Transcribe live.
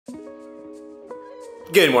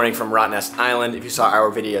Good morning from Rottnest Island. If you saw our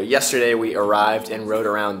video yesterday, we arrived and rode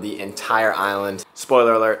around the entire island.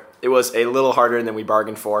 Spoiler alert, it was a little harder than we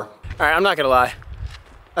bargained for. All right, I'm not gonna lie,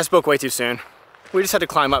 I spoke way too soon. We just had to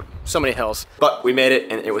climb up so many hills, but we made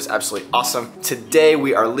it and it was absolutely awesome. Today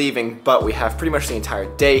we are leaving, but we have pretty much the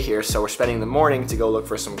entire day here, so we're spending the morning to go look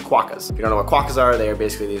for some quokkas. If you don't know what quokkas are, they are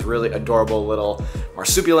basically these really adorable little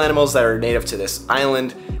marsupial animals that are native to this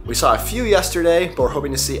island. We saw a few yesterday, but we're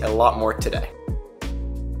hoping to see a lot more today.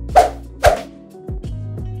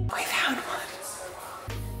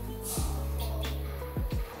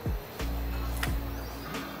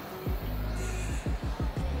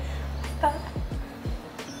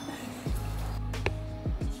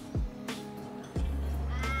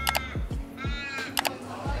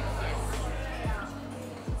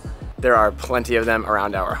 There are plenty of them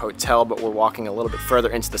around our hotel, but we're walking a little bit further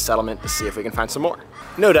into the settlement to see if we can find some more.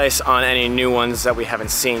 No dice on any new ones that we haven't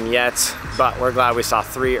seen yet, but we're glad we saw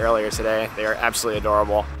 3 earlier today. They are absolutely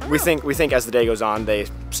adorable. We think as the day goes on, they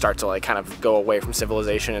start to like kind of go away from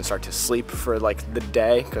civilization and start to sleep for like the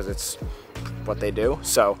day, because it's what they do.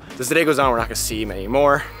 So as the day goes on, we're not gonna see many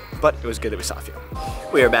more, but it was good that we saw a few.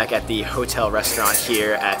 We are back at the hotel restaurant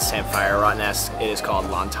here at Samphire Rottnest. It is called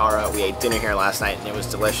Lantara. We ate dinner here last night and it was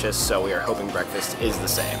delicious, so we are hoping breakfast is the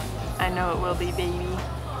same. I know it will be, baby.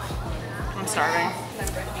 I'm starving.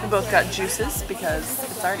 We both got juices because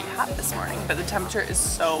it's already hot this morning, but the temperature is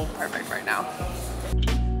so perfect right now.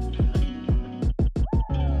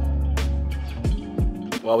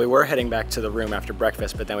 Well, we were heading back to the room after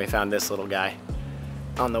breakfast, but then we found this little guy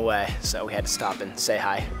on the way, so we had to stop and say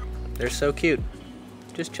hi. They're so cute.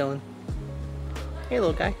 Just chilling. Hey,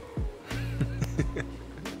 little guy.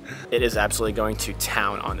 It is absolutely going to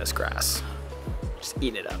town on this grass. Just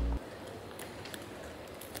eat it up.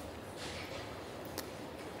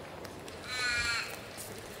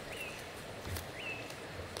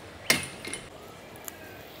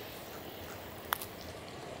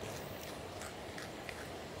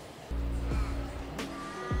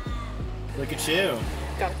 Look at you.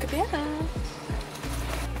 Got a cabana.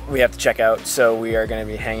 We have to check out, so we are going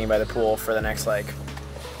to be hanging by the pool for the next like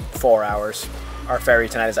 4 hours. Our ferry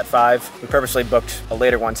tonight is at 5. We purposely booked a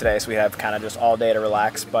later one today, so we have kind of just all day to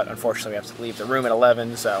relax, but unfortunately we have to leave the room at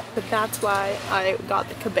 11, so. But that's why I got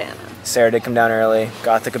the cabana. Sarah did come down early,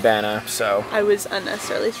 got the cabana, so. I was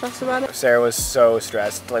unnecessarily stressed about it. Sarah was so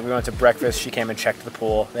stressed. Like, we went to breakfast, she came and checked the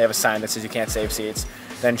pool. They have a sign that says you can't save seats.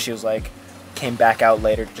 Then she was like, came back out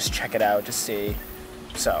later to just check it out, to see.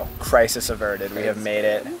 So, crisis averted. We have made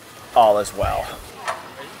it. All is well.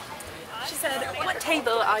 She said, what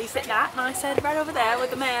table are you sitting at? And I said, right over there with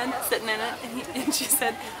the man sitting in it. And she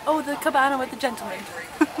said, oh, the cabana with the gentleman.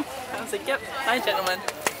 I was like, yep, hi, gentleman.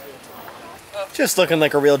 Just looking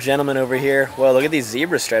like a real gentleman over here. Whoa, look at these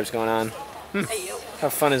zebra stripes going on. Hey, you. How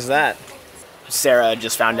fun is that? Sarah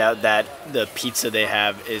just found out that the pizza they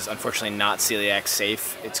have is unfortunately not celiac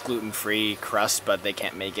safe. It's gluten-free crust, but they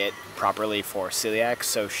can't make it properly for celiac,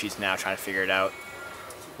 so she's now trying to figure it out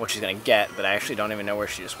what she's gonna get, but I actually don't even know where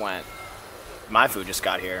she just went. My food just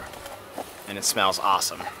got here, and it smells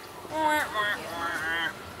awesome.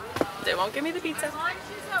 They won't give me the pizza.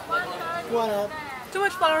 What up? Too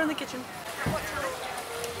much flour in the kitchen.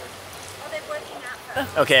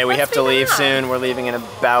 Okay, we have to leave soon. We're leaving in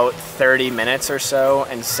about 30 minutes or so,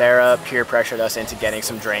 and Sarah peer pressured us into getting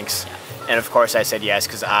some drinks. And of course I said yes,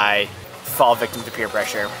 because I fall victim to peer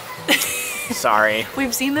pressure. Sorry.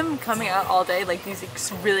 We've seen them coming out all day, like these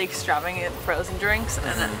really extravagant frozen drinks, and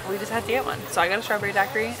then we just had to get one. So I got a strawberry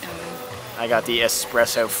daiquiri, and I got the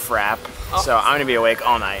espresso frap, so I'm gonna be awake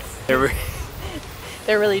all night.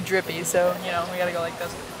 they're really drippy, so you know we gotta go like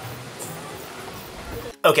this.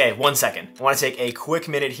 Okay, 1 second. I want to take a quick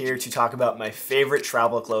minute here to talk about my favorite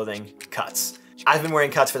travel clothing, Cuts. I've been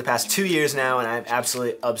wearing Cuts for the past 2 years now, and I'm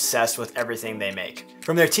absolutely obsessed with everything they make.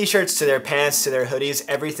 From their t-shirts to their pants to their hoodies,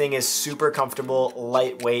 everything is super comfortable,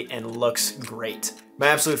 lightweight, and looks great. My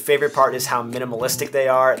absolute favorite part is how minimalistic they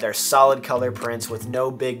are. They're solid color prints with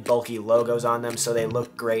no big bulky logos on them, so they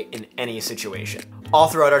look great in any situation. All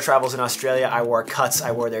throughout our travels in Australia, I wore Cuts.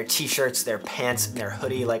 I wore their t-shirts, their pants, and their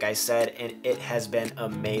hoodie, like I said, and it has been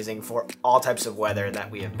amazing for all types of weather that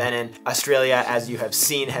we have been in. Australia, as you have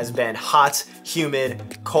seen, has been hot,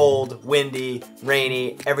 humid, cold, windy,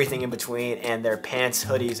 rainy, everything in between, and their pants,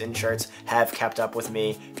 hoodies, and shirts have kept up with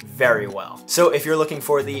me very well. So if you're looking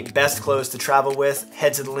for the best clothes to travel with,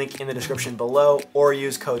 head to the link in the description below, or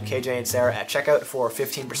use code KJ and Sarah at checkout for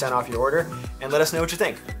 15% off your order, and let us know what you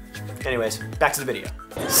think. Anyways, back to the video.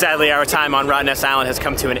 Sadly, our time on Rottnest Island has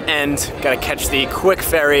come to an end. Gotta catch the quick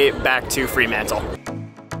ferry back to Fremantle.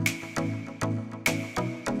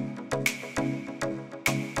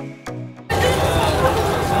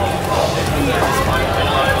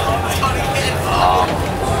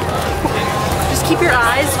 keep your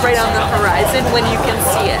eyes right on the horizon when you can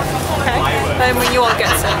see it, okay? Then when you won't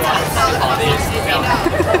get sick.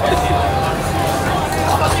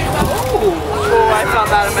 Oh, I felt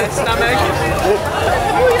that in my stomach.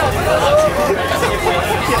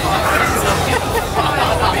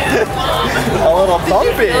 A little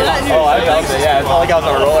bumpy. Oh, I felt it. Yeah, it felt like I was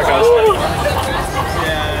on a roller coaster.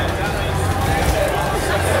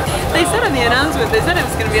 They said in the announcement, they said it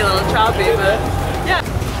was going to be a little choppy, but yeah.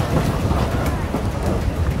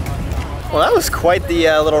 Well, that was quite the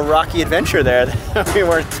little rocky adventure there that we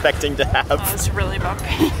weren't expecting to have. Oh, it's really bumpy.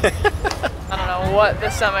 I don't know what the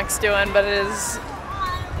stomach's doing, but it is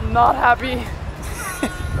not happy.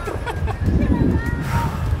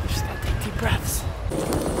 Just gotta take deep breaths.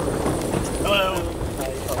 Hello.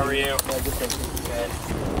 How are you?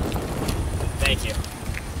 Thank you.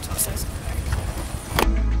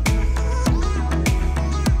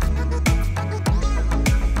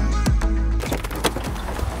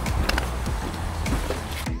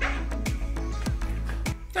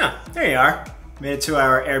 There you are. Made it to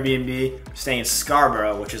our Airbnb. We're staying in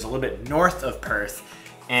Scarborough, which is a little bit north of Perth.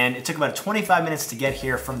 And it took about 25 minutes to get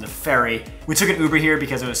here from the ferry. We took an Uber here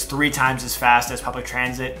because it was 3 times as fast as public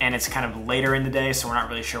transit, and it's kind of later in the day, so we're not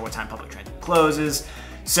really sure what time public transit closes.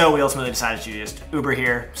 So we ultimately decided to just Uber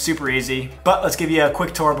here. Super easy. But let's give you a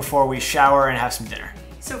quick tour before we shower and have some dinner.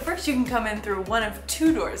 So first you can come in through one of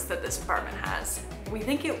 2 doors that this apartment has. We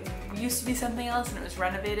think it used to be something else and it was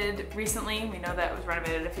renovated recently. We know that it was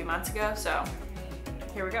renovated a few months ago, so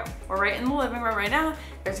here we go. We're right in the living room right now.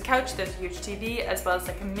 There's a couch, there's a huge TV, as well as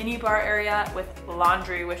like a mini bar area with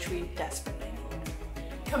laundry, which we desperately need.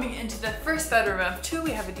 Coming into the first bedroom of 2,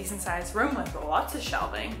 we have a decent sized room with lots of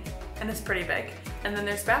shelving, and it's pretty big. And then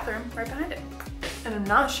there's a bathroom right behind it. And I'm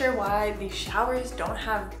not sure why these showers don't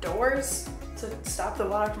have doors to stop the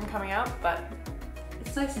water from coming out, but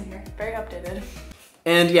it's nice in here, very updated.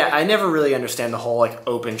 And yeah, I never really understand the whole like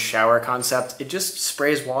open shower concept. It just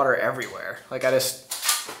sprays water everywhere. Like I just,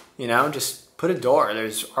 you know, just put a door.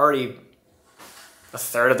 There's already a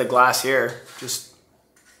third of the glass here. Just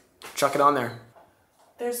chuck it on there.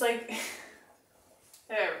 There's like,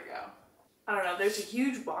 there we go. I don't know, there's a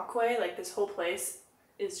huge walkway. Like this whole place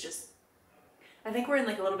is just, I think we're in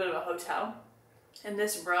like a little bit of a hotel. And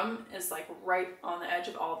this room is like right on the edge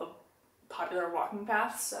of all the popular walking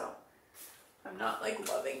paths, so I'm not like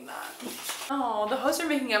loving that. Oh, the hosts are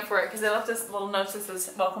making up for it because they left us little notes that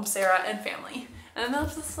says welcome Sarah and family. And then they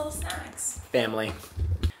left us little snacks. Family.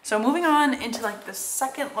 So moving on into like the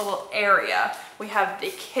second little area, we have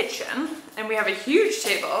the kitchen and we have a huge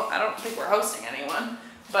table. I don't think we're hosting anyone,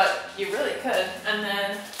 but you really could. And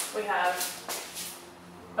then we have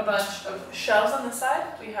a bunch of shelves on the side.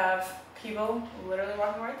 We have people literally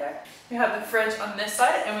walking right there. We have the fridge on this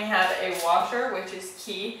side and we have a washer, which is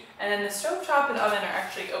key. And then the stovetop and oven are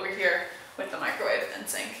actually over here with the microwave and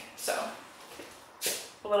sink. So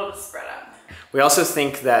a little bit spread out. We also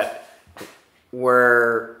think that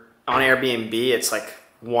we're on Airbnb, it's like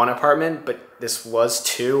 1 apartment, but this was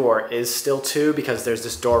 2 or is still 2 because there's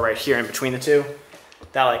this door right here in between the 2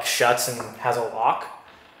 that like shuts and has a lock.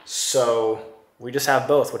 So we just have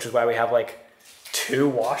both, which is why we have like 2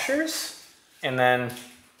 washers and then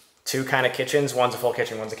 2 kind of kitchens. One's a full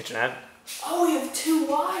kitchen, one's a kitchenette. Oh, we have 2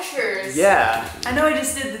 washers. Yeah. I know I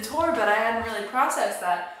just did the tour, but I hadn't really processed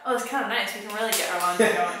that. Oh, it's kind of nice. We can really get our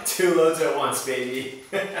laundry going. 2 loads at once, baby.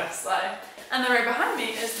 Slide. And then right behind me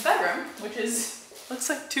is the bedroom, which is, looks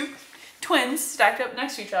like 2 twins stacked up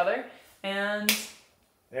next to each other. And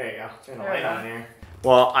there you go. Turn the light on here.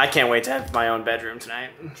 Well, I can't wait to have my own bedroom tonight.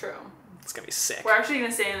 True. It's gonna be sick. We're actually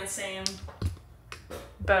gonna stay in the same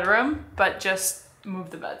bedroom, but just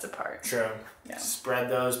move the beds apart. True. Yeah. Spread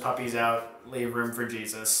those puppies out, leave room for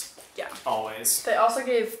Jesus. Yeah. Always. They also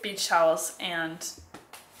gave beach towels and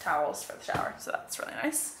towels for the shower, so that's really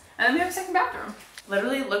nice. And then we have a second bathroom.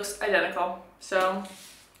 Literally looks identical. So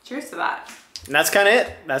cheers to that. And that's kind of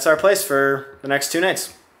it. That's our place for the next 2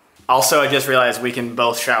 nights. Also, I just realized we can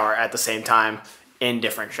both shower at the same time in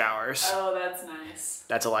different showers. Oh, that's nice.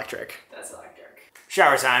 That's electric. That's electric.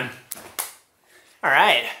 Shower time. All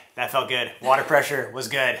right, that felt good. Water pressure was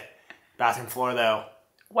good. Bathroom floor though,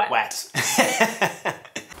 wet.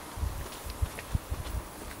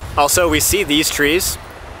 Also, we see these trees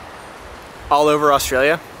all over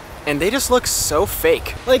Australia and they just look so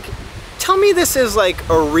fake. Like, tell me this is like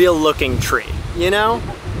a real looking tree, you know?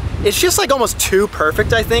 It's just like almost too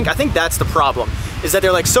perfect, I think. I think that's the problem, is that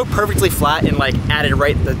they're like so perfectly flat and like added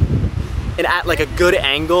right and at like a good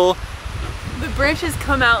angle. The branches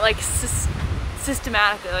come out like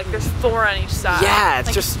systematically, like there's 4 on each side. Yeah, it's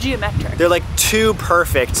like just it's geometric. They're like too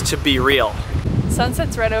perfect to be real.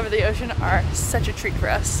 Sunsets right over the ocean are such a treat for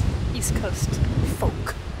us East Coast folk.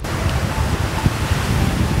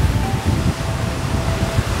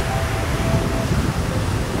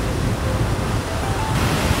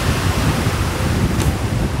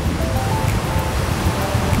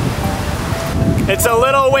 It's a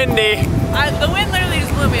little windy. The wind literally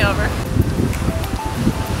just blew me over.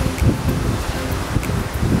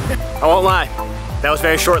 I won't lie, that was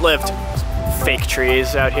very short-lived. Fake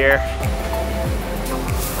trees out here.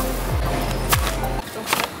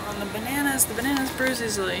 On the bananas bruise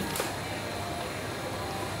easily.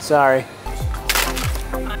 Sorry.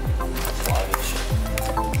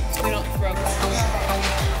 We don't throw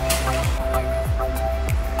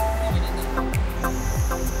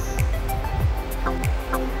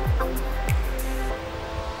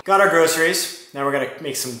Got our groceries. Now we're gonna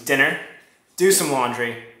make some dinner, do some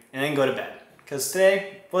laundry, and then go to bed. Because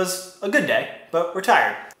today was a good day, but we're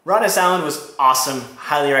tired. Rottnest Island was awesome.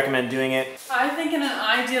 Highly recommend doing it. I think in an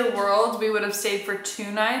ideal world, we would have stayed for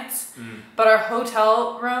 2 nights, but our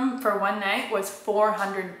hotel room for 1 night was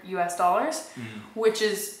 $400 US, which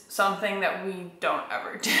is something that we don't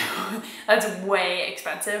ever do. That's way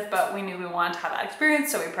expensive, but we knew we wanted to have that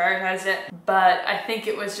experience, so we prioritized it. But I think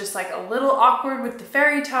it was just like a little awkward with the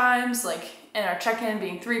ferry times, like, and our check-in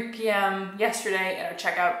being 3 p.m. yesterday and our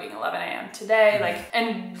checkout being 11 a.m. today.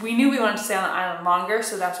 And we knew we wanted to stay on the island longer,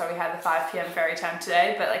 so that's why we had the 5 p.m. ferry time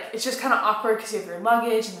today. But like, it's just kind of awkward because you have your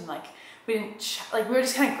luggage and then like, we were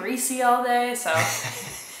just kind of greasy all day, so,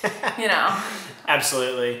 you know.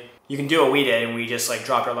 Absolutely. You can do what we did and we just like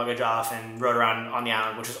dropped our luggage off and rode around on the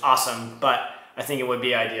island, which was awesome. But I think it would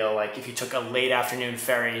be ideal, like if you took a late afternoon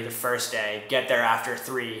ferry the first day, get there after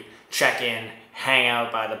 3, check in, hang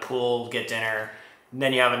out by the pool, get dinner, and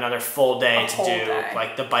then you have another full day to do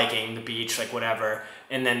like the biking, the beach, like whatever.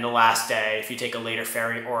 And then the last day, if you take a later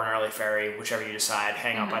ferry or an early ferry, whichever you decide,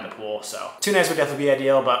 hang out by the pool. So 2 nights would definitely be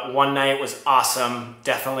ideal, but 1 night was awesome.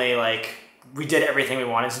 Definitely like, we did everything we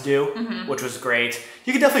wanted to do, which was great.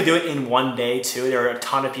 You could definitely do it in 1 day too. There were a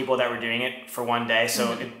ton of people that were doing it for 1 day.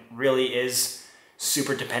 So it really is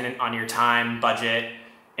super dependent on your time, budget,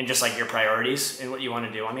 and just like your priorities and what you want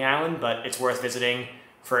to do on the island, but it's worth visiting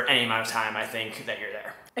for any amount of time, I think, that you're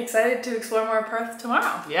there. Excited to explore more Perth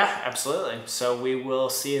tomorrow. Yeah, absolutely. So we will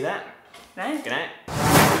see you then. Nice. Good night.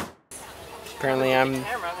 Apparently I'm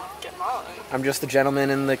just the gentleman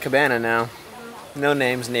in the cabana now. No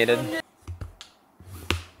names needed.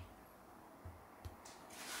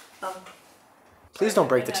 Please don't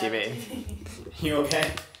break the TV. You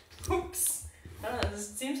okay? Oops. I don't know,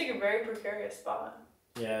 this seems like a very precarious spot.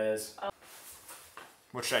 Yeah, it is.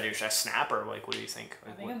 What should I do? Should I snap or like what do you think?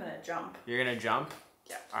 I think I'm gonna jump. You're gonna jump?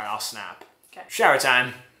 Yeah. Alright, I'll snap. Okay. Shower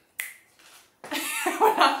time.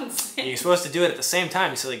 We're not in sync. You're supposed to do it at the same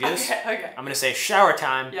time, you silly goose. Okay. I'm gonna say shower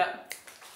time. Yep.